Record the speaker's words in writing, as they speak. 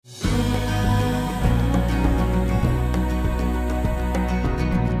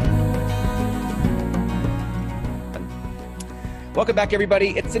Welcome back, everybody.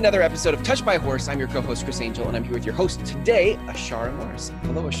 It's another episode of Touched by a Horse. I'm your co-host, Chris Angel, and I'm here with your host today, Ashara Morris.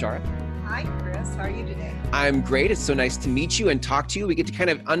 Hello, Ashara. Hi, Chris. How are you today? I'm great. It's so nice to meet you and talk to you. We get to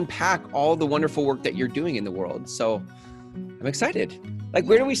kind of unpack all the wonderful work that you're doing in the world. So I'm excited. Like,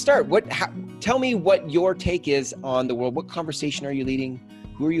 where do we start? Tell me what your take is on the world. What conversation are you leading?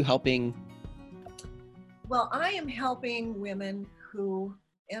 Who are you helping? Well, I am helping women who,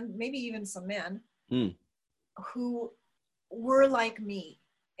 and maybe even some men, who were like me.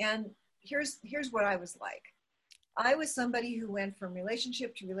 And here's what I was like. I was somebody who went from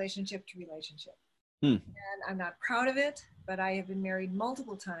relationship to relationship to relationship. And I'm not proud of it, but I have been married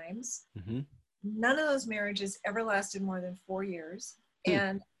multiple times. None of those marriages ever lasted more than 4 years.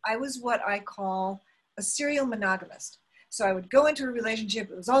 And I was what I call a serial monogamist. So I would go into a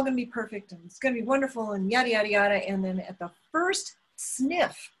relationship, it was all going to be perfect and it's going to be wonderful and yada, yada, yada. And then at the first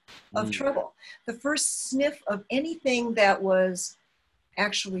sniff of trouble, the first sniff of anything that was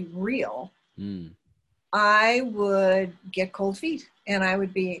actually real, I would get cold feet and I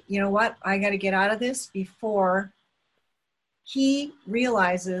would be, you know what, I got to get out of this before he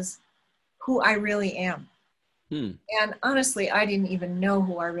realizes who I really am. And honestly, I didn't even know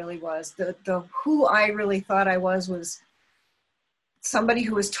who I really was. The who I really thought I was somebody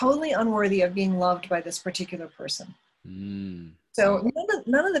who was totally unworthy of being loved by this particular person. So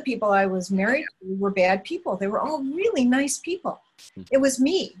none of the people I was married to were bad people. They were all really nice people. It was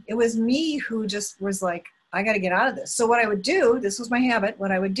me. It was me who just was like, I got to get out of this. So what I would do, this was my habit,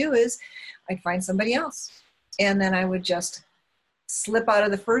 what I would do is I'd find somebody else. And then I would just slip out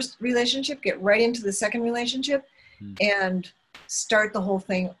of the first relationship, get right into the second relationship, and start the whole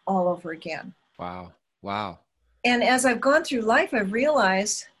thing all over again. Wow. And as I've gone through life, I've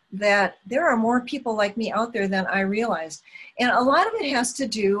realized that there are more people like me out there than I realized. And a lot of it has to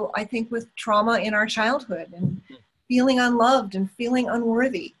do, I think, with trauma in our childhood and feeling unloved and feeling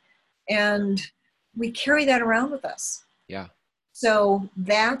unworthy. And we carry that around with us. Yeah. So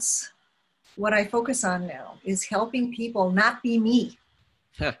that's what I focus on now, is helping people not be me.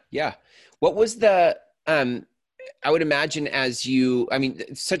 Yeah. What was I would imagine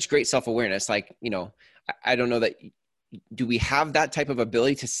such great self-awareness, like, I don't know that, do we have that type of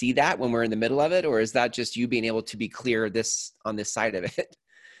ability to see that when we're in the middle of it? Or is that just you being able to be clear on this side of it?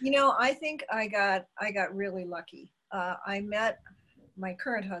 I think I got really lucky. I met my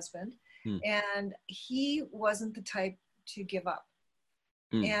current husband and he wasn't the type to give up.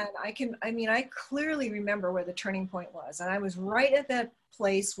 And I clearly remember where the turning point was. And I was right at that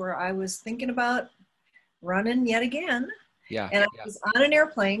place where I was thinking about running yet again. Yeah. And I was on an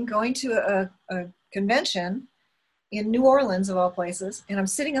airplane going to a convention in New Orleans, of all places. And I'm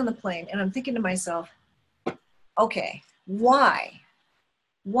sitting on the plane and I'm thinking to myself, okay, why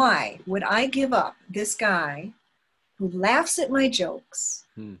would I give up this guy who laughs at my jokes,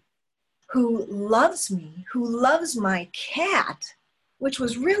 who loves me, who loves my cat, which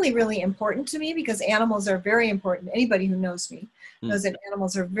was really, really important to me because animals are very important. Anybody who knows me knows that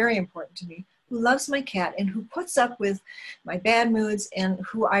animals are very important to me, who loves my cat and who puts up with my bad moods and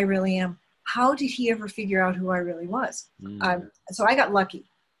who I really am. How did he ever figure out who I really was? So I got lucky.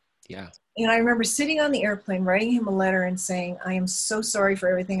 Yeah. And I remember sitting on the airplane, writing him a letter and saying, I am so sorry for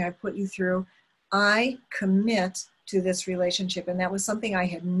everything I put you through. I commit to this relationship. And that was something I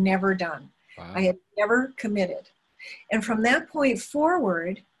had never done. Wow. I had never committed. And from that point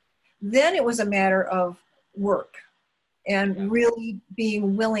forward, then it was a matter of work and really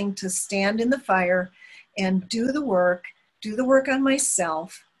being willing to stand in the fire and do the work on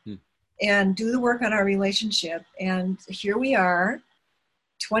myself and do the work on our relationship. And here we are,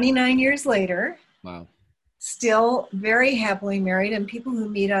 29 years later. Wow. Still very happily married. And people who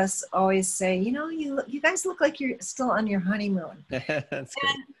meet us always say, you guys look like you're still on your honeymoon. That's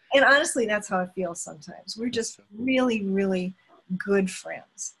great. And honestly, that's how it feels sometimes. We're just really, really good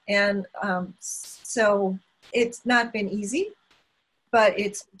friends. And so it's not been easy, but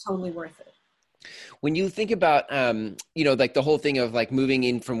it's totally worth it. When you think about, like the whole thing of like moving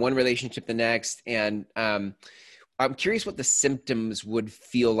in from one relationship to the next, and I'm curious what the symptoms would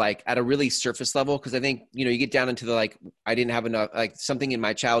feel like at a really surface level. Cause I think, you get down into the, I didn't have enough, something in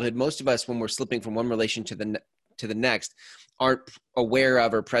my childhood. Most of us, when we're slipping from one relationship to the next, aren't aware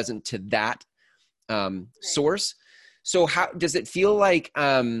of or present to that source. So how does it feel like,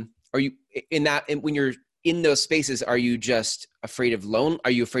 are you when you're in those spaces, are you just afraid of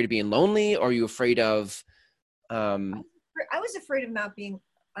are you afraid of being lonely? Or are you afraid of, I was afraid of not being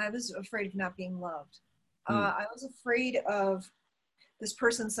loved. I was afraid of this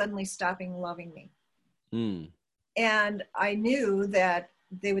person suddenly stopping loving me. And I knew that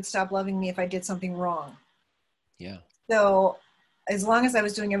they would stop loving me if I did something wrong. Yeah. So as long as I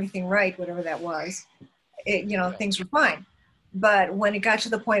was doing everything right, whatever that was, things were fine. But when it got to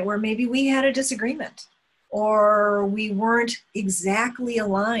the point where maybe we had a disagreement or we weren't exactly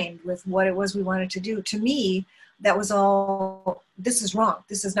aligned with what it was we wanted to do, to me, that was all, this is wrong.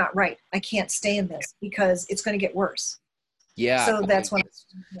 This is not right. I can't stay in this because it's going to get worse. Yeah. So that's when.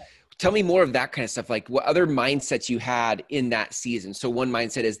 Tell me more of that kind of stuff. Like what other mindsets you had in that season? So one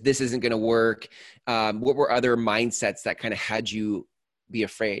mindset is this isn't going to work. What were other mindsets that kind of had you be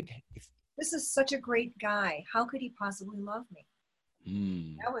afraid? This is such a great guy. How could he possibly love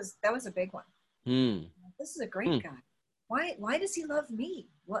me? That was a big one. This is a great guy. Why does he love me?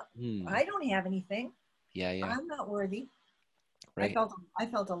 What? I don't have anything. Yeah. I'm not worthy. Right. I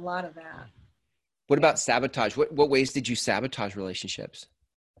felt a lot of that. What about sabotage? What ways did you sabotage relationships?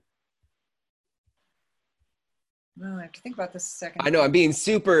 No, I have to think about this a second. I know I'm being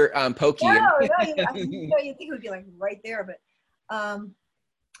super pokey. No, you think it would be like right there, but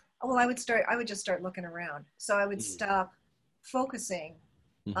well, I would just start looking around. So I would stop focusing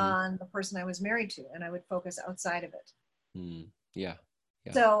on the person I was married to, and I would focus outside of it. Yeah.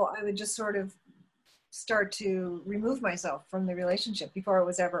 So I would just sort of start to remove myself from the relationship before it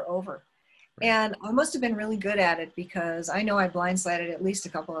was ever over. Right. And I must have been really good at it because I know I blindsided at least a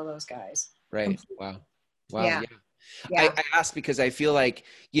couple of those guys. Right. Completely. Wow. Yeah. I ask because I feel like,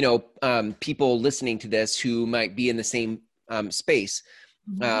 people listening to this who might be in the same space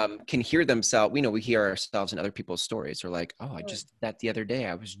can hear themselves. We hear ourselves in other people's stories. Or like, oh, I just, that the other day,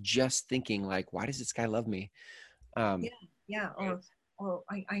 I was just thinking like, why does this guy love me? Or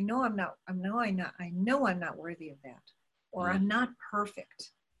I know I'm not worthy of that. Or I'm not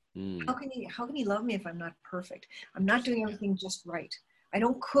perfect. How can he love me if I'm not perfect? I'm not doing everything just right. I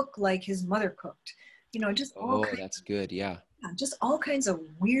don't cook like his mother cooked. Just all that's good. Yeah. Just all kinds of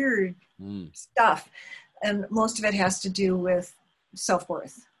weird stuff. And most of it has to do with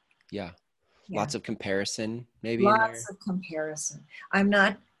self-worth. Yeah. Lots of comparison, maybe. Lots of comparison. I'm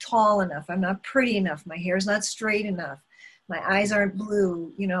not tall enough. I'm not pretty enough. My hair's not straight enough. My eyes aren't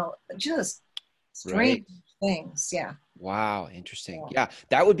blue. Just strange things. Yeah. Wow. Interesting. Yeah.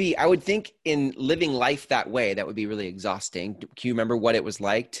 That would be, I would think in living life that way, that would be really exhausting. Can you remember what it was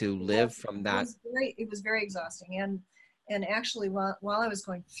like to live from that? It was very exhausting. And actually while I was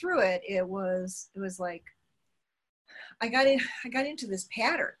going through it, it was like, I got into this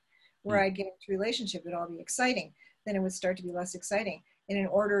pattern where I'd get into a relationship, it'd all be exciting. Then it would start to be less exciting. And in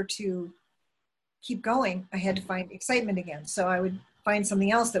order to keep going, I had to find excitement again. So I would find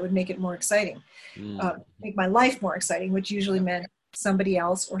something else that would make it more exciting, make my life more exciting, which usually meant somebody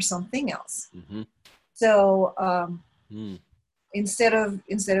else or something else. So instead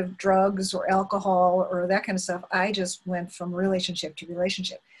of drugs or alcohol or that kind of stuff, I just went from relationship to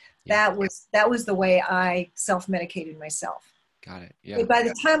relationship. That was the way I self-medicated myself. Got it. Yeah. But by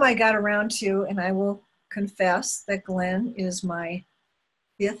the time I got around to, and I will confess that Glenn is my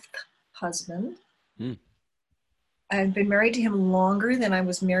 5th husband. I've been married to him longer than I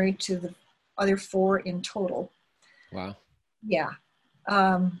was married to the other 4 in total. Wow. Yeah.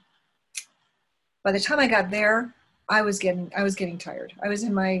 By the time I got there, I was getting tired. I was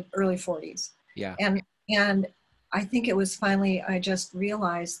in my early 40s. Yeah. And I think it was finally, I just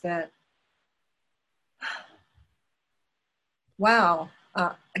realized that, wow,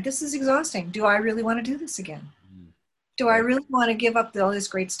 this is exhausting. Do I really want to do this again? Do I really want to give up all this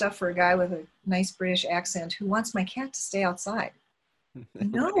great stuff for a guy with a nice British accent who wants my cat to stay outside?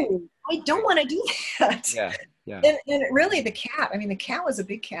 No, I don't want to do that. Yeah. And really the cat was a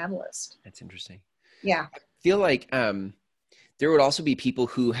big catalyst. That's interesting. Yeah. I feel like there would also be people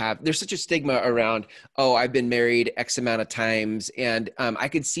who there's such a stigma around, oh, I've been married X amount of times. And I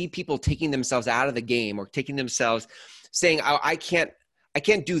could see people taking themselves out of the game or taking themselves saying, oh, I can't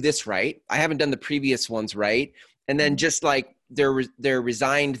do this right. I haven't done the previous ones right. And then just like they're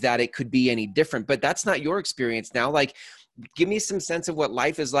resigned that it could be any different, but that's not your experience now. Like, give me some sense of what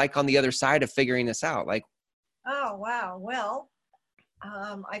life is like on the other side of figuring this out. Like, oh, wow. Well,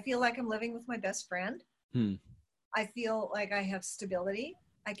 I feel like I'm living with my best friend. I feel like I have stability.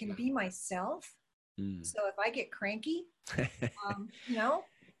 I can be myself. So if I get cranky,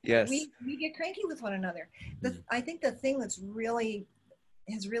 yes, we get cranky with one another. I think the thing that's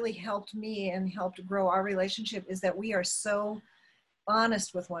has really helped me and helped grow our relationship is that we are so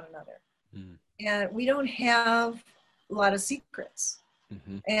honest with one another. And we don't have a lot of secrets.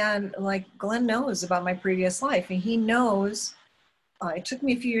 And like Glenn knows about my previous life, and he knows, it took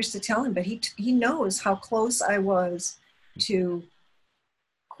me a few years to tell him, but he knows how close I was to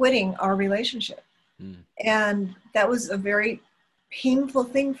quitting our relationship. And that was a very painful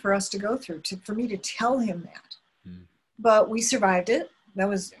thing for us to go through, for me to tell him that. but we survived it. That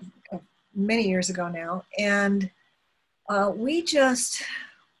was many years ago now. And we just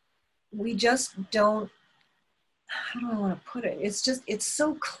don't, how do I want to put it? It's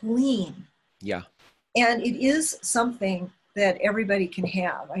so clean. Yeah. And it is something that everybody can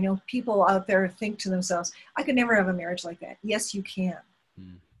have. I know people out there think to themselves, I could never have a marriage like that. Yes, you can.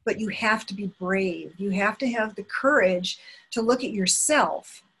 But you have to be brave. You have to have the courage to look at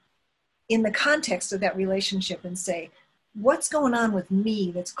yourself in the context of that relationship and say, what's going on with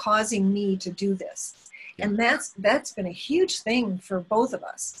me that's causing me to do this? Yeah. And that's been a huge thing for both of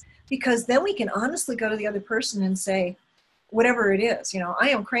us, because then we can honestly go to the other person and say, whatever it is, I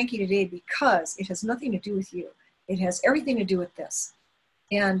am cranky today because it has nothing to do with you. It has everything to do with this.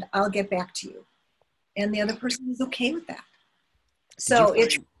 And I'll get back to you. And the other person is okay with that. So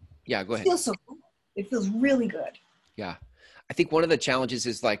yeah, go ahead. It feels so good. It feels really good. Yeah. I think one of the challenges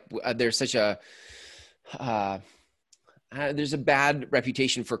is like, there's such a, there's a bad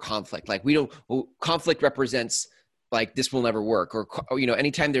reputation for conflict. Like conflict represents like, this will never work, or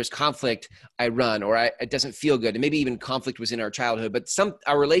anytime there's conflict, I run, or it doesn't feel good. And maybe even conflict was in our childhood, but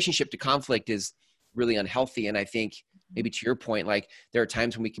our relationship to conflict is really unhealthy. And I think maybe to your point, like there are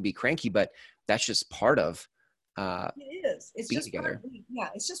times when we can be cranky, but that's just part of, it is. It's just together.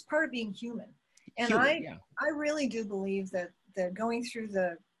 It's just part of being human. And I really do believe that going through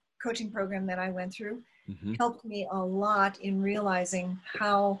the coaching program that I went through helped me a lot in realizing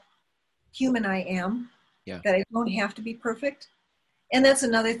how human I am, that I don't have to be perfect. And that's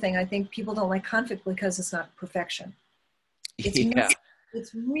another thing. I think people don't like conflict because it's not perfection. It's messy.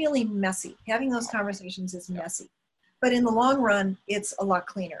 It's really messy. Having those conversations is messy. But in the long run, it's a lot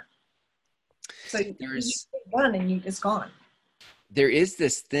cleaner. So it's done and it's gone. There is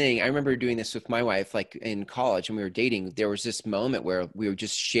this thing, I remember doing this with my wife, like in college when we were dating, there was this moment where we were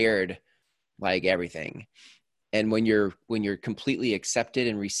just shared like everything. And when you're completely accepted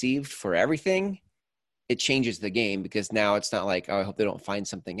and received for everything, it changes the game, because now it's not like, oh, I hope they don't find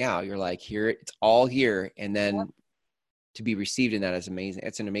something out. You're like, here, it's all here. And then to be received in that is amazing.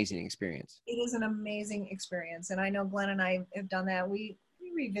 It's an amazing experience. It is an amazing experience. And I know Glenn and I have done that. We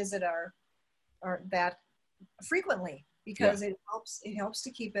revisit our that frequently, because it helps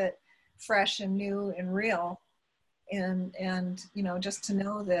to keep it fresh and new and real. And just to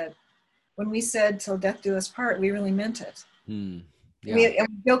know that when we said till death do us part, we really meant it. We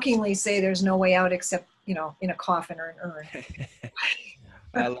jokingly say there's no way out except, in a coffin or an urn.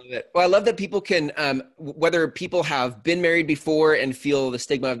 I love it. Well, I love that people can, whether people have been married before and feel the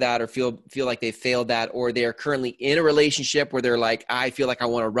stigma of that, or feel like they failed that, or they're currently in a relationship where they're like, I feel like I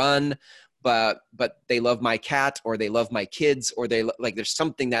want to run, but they love my cat, or they love my kids, or they like, there's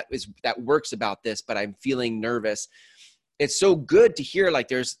something that works about this, but I'm feeling nervous. It's so good to hear like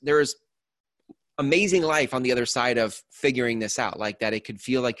there's amazing life on the other side of figuring this out, like that it could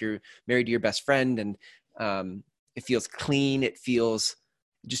feel like you're married to your best friend, and it feels clean. It feels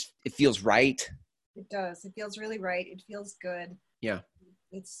right. It does. It feels really right. It feels good. Yeah.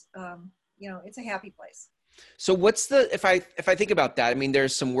 It's, it's a happy place. So if I think about that, I mean,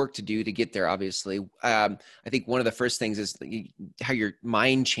 there's some work to do to get there, obviously. I think one of the first things is how your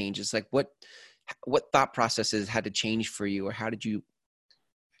mind changes. Like what thought processes had to change for you, or how did you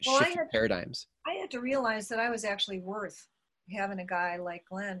shift your paradigms? I had to realize that I was actually worth having a guy like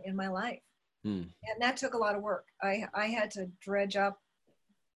Glenn in my life. And that took a lot of work. I had to dredge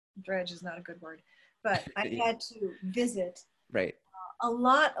is not a good word, but I had to visit a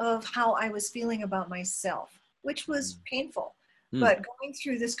lot of how I was feeling about myself, which was painful. But going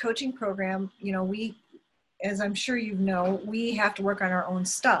through this coaching program, we, as I'm sure you know, we have to work on our own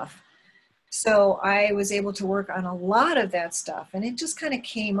stuff. So I was able to work on a lot of that stuff, and it just kind of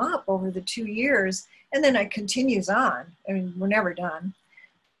came up over the 2 years, and then it continues on. I mean, we're never done.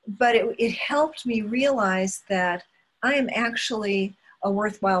 But it helped me realize that I am actually a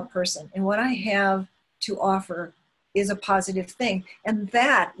worthwhile person, and what I have to offer is a positive thing. And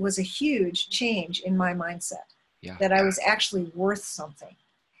that was a huge change in my mindset, that I was actually worth something.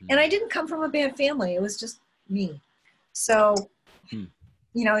 And I didn't come from a bad family. It was just me. So,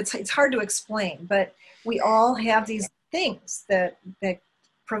 it's hard to explain, but we all have these things that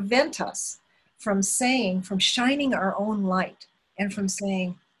prevent us from shining our own light, and from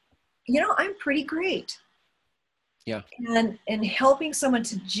saying, I'm pretty great. Yeah. And helping someone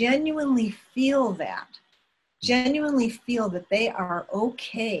to genuinely feel that they are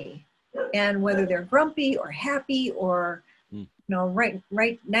okay. And whether they're grumpy or happy, or,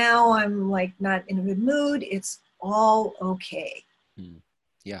 right now I'm like not in a good mood, it's all okay.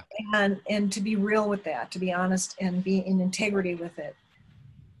 Yeah. And to be real with that, to be honest and be in integrity with it.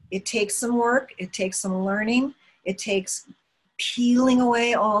 It takes some work. It takes some learning. It takes peeling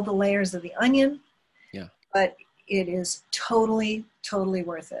away all the layers of the onion. Yeah. But it is totally, totally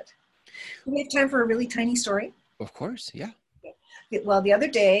worth it. Do we have time for a really tiny story? Of course. Yeah. Well, the other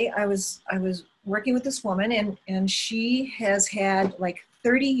day I was working with this woman, and she has had like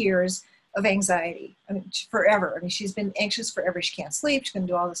 30 years of anxiety. I mean, forever. I mean, she's been anxious forever. She can't sleep. She can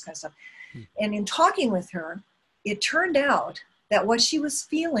do all this kind of stuff. And in talking with her, it turned out that what she was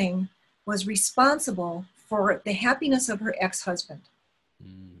feeling was responsible for the happiness of her ex-husband.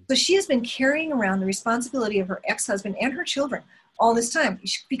 So she has been carrying around the responsibility of her ex-husband and her children all this time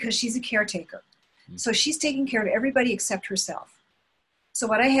because she's a caretaker. So she's taking care of everybody except herself. So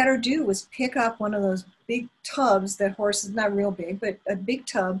what I had her do was pick up one of those big tubs that horses, not real big, but a big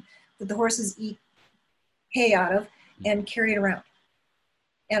tub that the horses eat hay out of, and carry it around.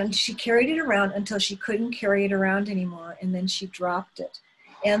 And she carried it around until she couldn't carry it around anymore, and then she dropped it.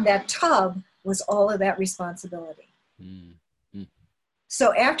 And that tub was all of that responsibility.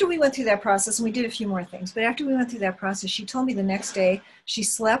 So after we went through that process, and we did a few more things, but after we went through that process, she told me the next day she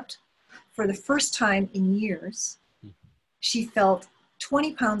slept for the first time in years. She felt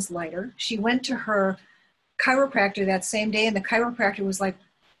 20 pounds lighter. She went to her chiropractor that same day, and the chiropractor was like,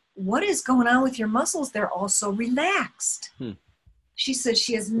 "What is going on with your muscles? They're all so relaxed." She said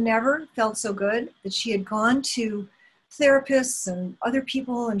she has never felt so good, that she had gone to therapists and other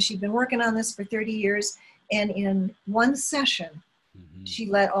people, and she'd been working on this for 30 years. And in one session, she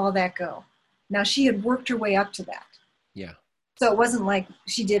let all that go. Now, she had worked her way up to that. Yeah. So it wasn't like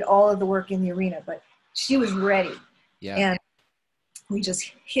she did all of the work in the arena, but she was ready. Yeah. And we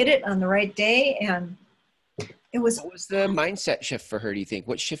just hit it on the right day. And it was... What was the mindset shift for her, do you think?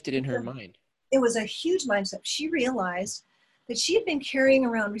 What shifted in her mind? It was a huge mindset. She realized that she had been carrying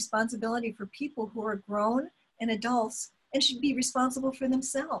around responsibility for people who are grown and adults and should be responsible for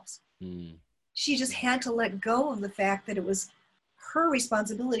themselves. She just had to let go of the fact that it was her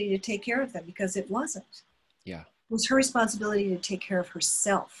responsibility to take care of them, because it wasn't. Yeah. It was her responsibility to take care of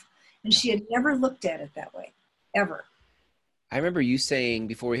herself. And she had never looked at it that way, ever. I remember you saying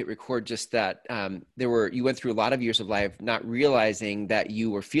before we hit record just that you went through a lot of years of life not realizing that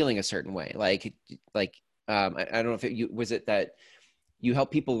you were feeling a certain way. I don't know if was it that you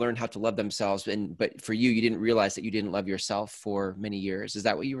help people learn how to love themselves, but for you didn't realize that you didn't love yourself for many years. Is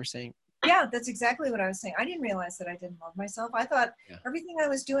that what you were saying? Yeah, that's exactly what I was saying. I didn't realize that I didn't love myself. I thought everything I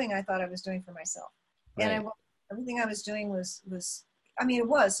was doing, I thought I was doing for myself. Right. And everything I was doing was, I mean, it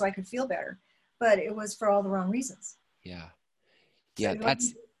was so I could feel better, but it was for all the wrong reasons. Yeah. Yeah.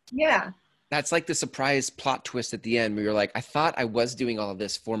 So that's like the surprise plot twist at the end where you're like, I thought I was doing all of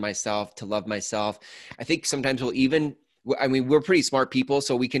this for myself, to love myself. I think sometimes we're pretty smart people,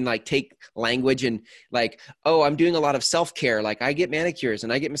 so we can like take language and like, oh, I'm doing a lot of self-care. Like I get manicures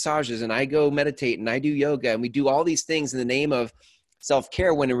and I get massages and I go meditate and I do yoga, and we do all these things in the name of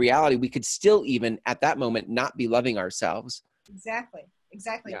self-care, when in reality, we could still even at that moment not be loving ourselves. Exactly.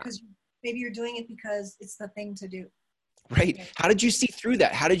 Because maybe you're doing it because it's the thing to do. Right. Okay. How did you see through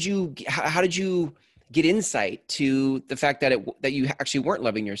that? How did you get insight to the fact that you actually weren't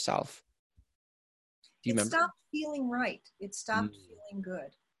loving yourself? Do you remember? It stopped feeling right. It stopped feeling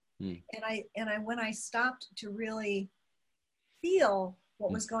good. And when I stopped to really feel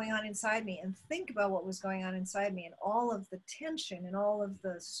what was going on inside me and think about what was going on inside me and all of the tension and all of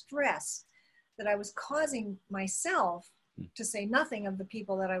the stress that I was causing myself, to say nothing of the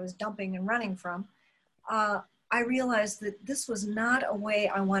people that I was dumping and running from, I realized that this was not a way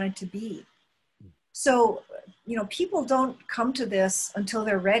I wanted to be. So, people don't come to this until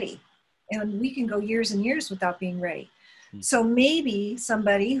they're ready. And we can go years and years without being ready. So maybe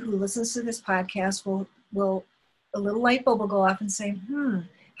somebody who listens to this podcast will a little light bulb will go off and say,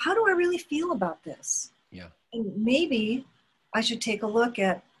 how do I really feel about this? Yeah. And maybe I should take a look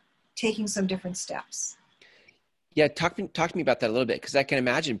at taking some different steps. Yeah. Talk to me about that a little bit, because I can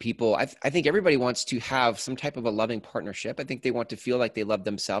imagine people, I think everybody wants to have some type of a loving partnership. I think they want to feel like they love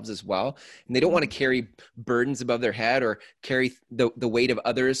themselves as well. And they don't want to carry burdens above their head or carry the weight of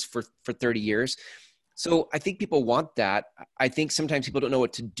others for 30 years. So I think people want that. I think sometimes people don't know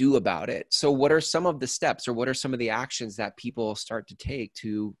what to do about it. So what are some of the steps, or what are some of the actions that people start to take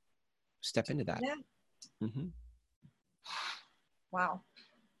to step into that? Yeah. Wow.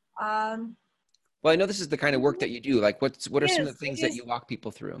 Well, I know this is the kind of work that you do. Like what are some of the things that you walk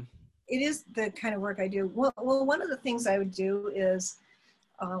people through? It is the kind of work I do. Well, one of the things I would do is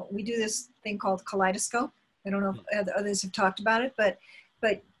we do this thing called Kaleidoscope. I don't know if others have talked about it, but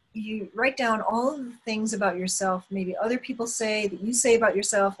you write down all of the things about yourself, maybe other people say that you say about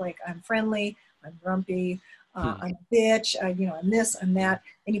yourself, like I'm friendly, I'm grumpy, I'm a bitch, I'm this, I'm that,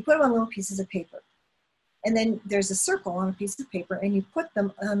 and you put them on little pieces of paper. And then there's a circle on a piece of paper, and you put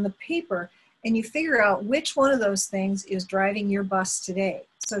them on the paper, and you figure out which one of those things is driving your bus today.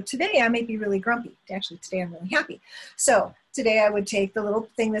 So today I may be really grumpy. Actually, today I'm really happy. So today I would take the little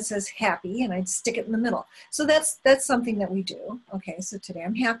thing that says happy and I'd stick it in the middle. So that's something that we do. Okay, so today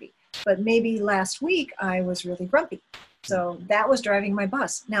I'm happy. But maybe last week I was really grumpy. So that was driving my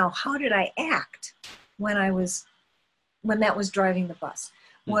bus. Now, how did I act when that was driving the bus?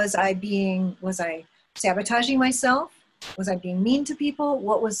 Was I sabotaging myself? Was I being mean to people?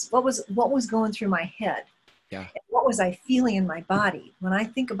 What was going through my head? Yeah. And what was I feeling in my body? When I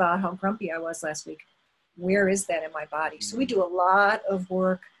think about how grumpy I was last week, where is that in my body? So we do a lot of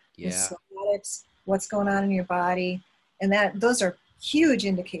work with somatics, what's going on in your body, and those are huge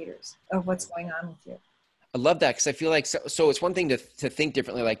indicators of what's going on with you. I love that, because I feel like so it's one thing to think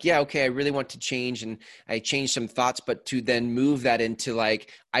differently, like, yeah, okay, I really want to change and I change some thoughts, but to then move that into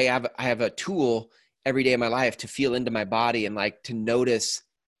like, I have a tool every day of my life to feel into my body and like to notice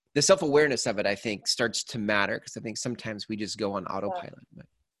the self-awareness of it, I think starts to matter, because I think sometimes we just go on autopilot. But.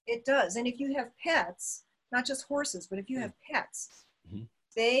 It does. And if you have pets, not just horses, but if you have pets,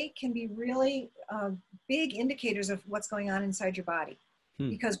 they can be really big indicators of what's going on inside your body.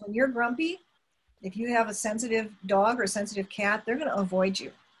 Because when you're grumpy, if you have a sensitive dog or a sensitive cat, they're going to avoid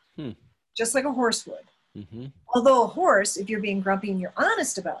you, just like a horse would. Although a horse, if you're being grumpy and you're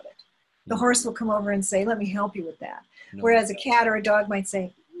honest about it, the horse will come over and say, let me help you with that. Whereas a cat or a dog might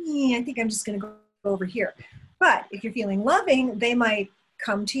say, I think I'm just going to go over here. But if you're feeling loving, they might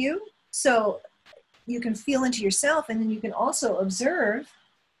come to you. So you can feel into yourself, and then you can also observe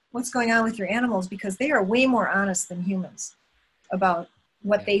what's going on with your animals, because they are way more honest than humans about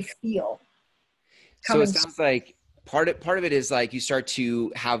what they feel. So it sounds like part of it is like you start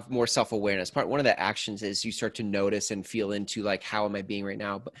to have more self-awareness. One of the actions is you start to notice and feel into like, how am I being right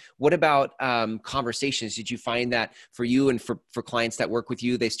now? But what about conversations? Did you find that for you and for clients that work with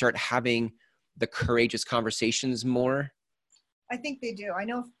you, they start having the courageous conversations more? I think they do. I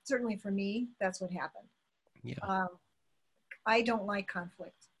know certainly for me, that's what happened. Yeah. I don't like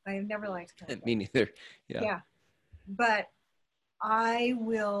conflict. I have never liked conflict. Me neither. Yeah. But I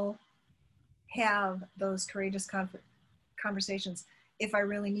will have those courageous conversations if I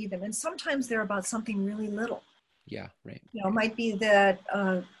really need them. And sometimes they're about something really little. Yeah, right. You know, it might be that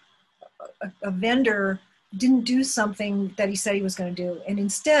a vendor didn't do something that he said he was going to do. And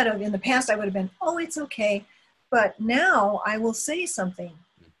instead of, in the past, I would have been, oh, it's okay. But now I will say something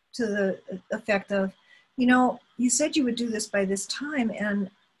to the effect of, you know, you said you would do this by this time, and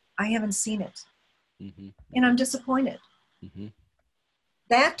I haven't seen it. And I'm disappointed.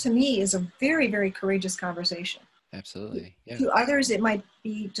 That to me is a very, very courageous conversation. Absolutely. Yeah. To others, it might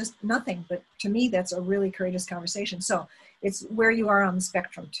be just nothing, but to me, that's a really courageous conversation. So it's where you are on the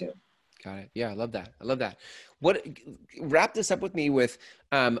spectrum too. Got it. Yeah. I love that. Wrap this up with me with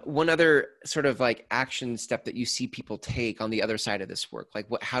one other sort of like action step that you see people take on the other side of this work. Like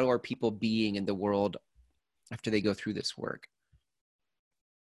how are people being in the world after they go through this work?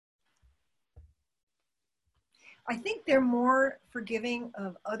 I think they're more forgiving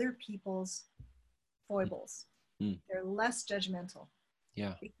of other people's foibles. They're less judgmental.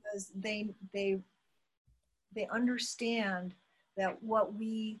 Yeah. Because they understand that what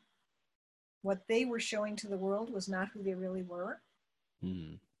they were showing to the world was not who they really were.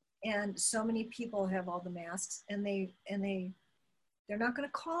 And so many people have all the masks, and they're not going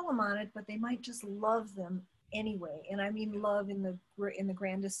to call them on it, but they might just love them anyway. And I mean love in the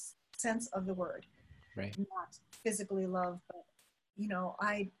grandest sense of the word. Right. Not physically love, but you know,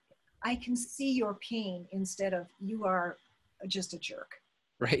 I can see your pain instead of you are just a jerk.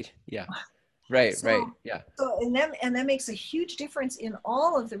 Right. Yeah. Right. Right. Yeah. So and that makes a huge difference in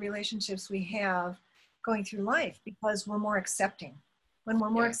all of the relationships we have going through life, because we're more accepting. When we're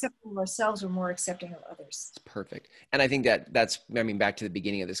more accepting of ourselves, we're more accepting of others. It's perfect. And I think that's, I mean, back to the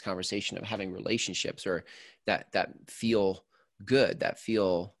beginning of this conversation of having relationships or that feel good, that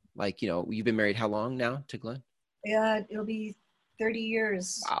feel like, you know, you've been married how long now to Glenn? Yeah, it'll be 30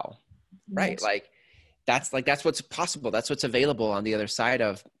 years. Wow. Right. That's what's possible. That's what's available on the other side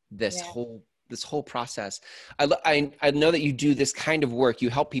of this whole process. I know that you do this kind of work. You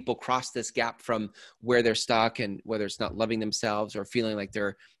help people cross this gap from where they're stuck and whether it's not loving themselves or feeling like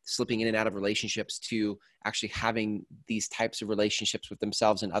they're slipping in and out of relationships to actually having these types of relationships with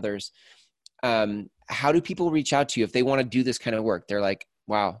themselves and others. How do people reach out to you if they want to do this kind of work? They're like,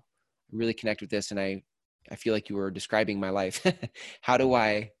 wow, I really connect with this. And I feel like you were describing my life. How do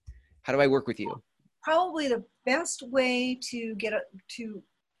I work with you? Probably the best way to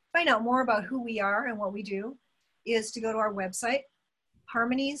find out more about who we are and what we do is to go to our website,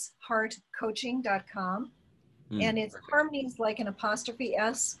 harmoniesheartcoaching.com. And it's perfect. Harmonies like an apostrophe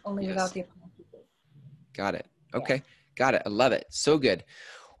S, only without the apostrophe. Got it. Okay. Yeah. Got it. I love it. So good.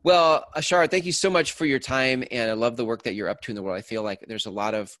 Well, Ashara, thank you so much for your time. And I love the work that you're up to in the world. I feel like there's a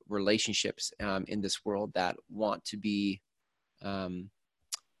lot of relationships in this world that want to be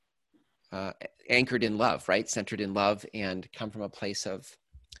anchored in love, right? Centered in love and come from a place of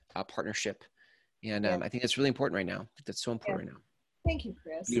partnership. And I think that's really important right now. That's so important right now. Thank you,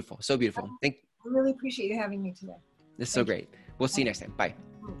 Chris. Beautiful. So beautiful. I really appreciate you having me today. This is so great. We'll see you next time. Bye.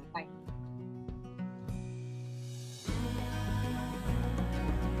 Bye.